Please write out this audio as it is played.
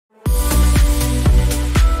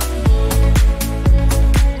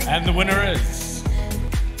the winner is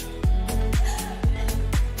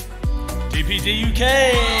DPD UK!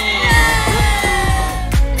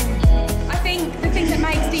 I think the thing that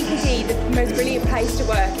makes DPD the most brilliant place to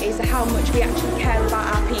work is how much we actually care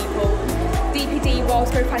about our people. DPD,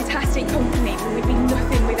 whilst we're a fantastic company, we would be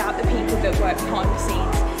nothing without the people that work behind the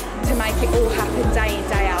scenes to make it all happen day in,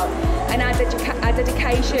 day out. And our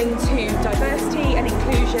dedication to diversity and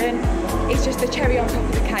inclusion is just the cherry on top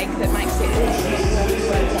of the cake that makes it all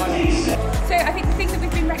worthwhile. So I think the thing that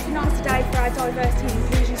we've been recognised today for our diversity and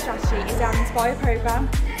inclusion strategy is our Inspire programme,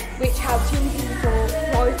 which helps young people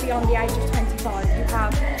thrive beyond the age of 25 who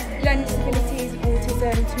have learning disabilities and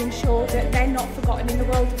autism to ensure that they're not forgotten in the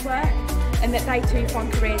world of work and that they too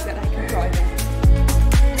find careers that they can thrive in.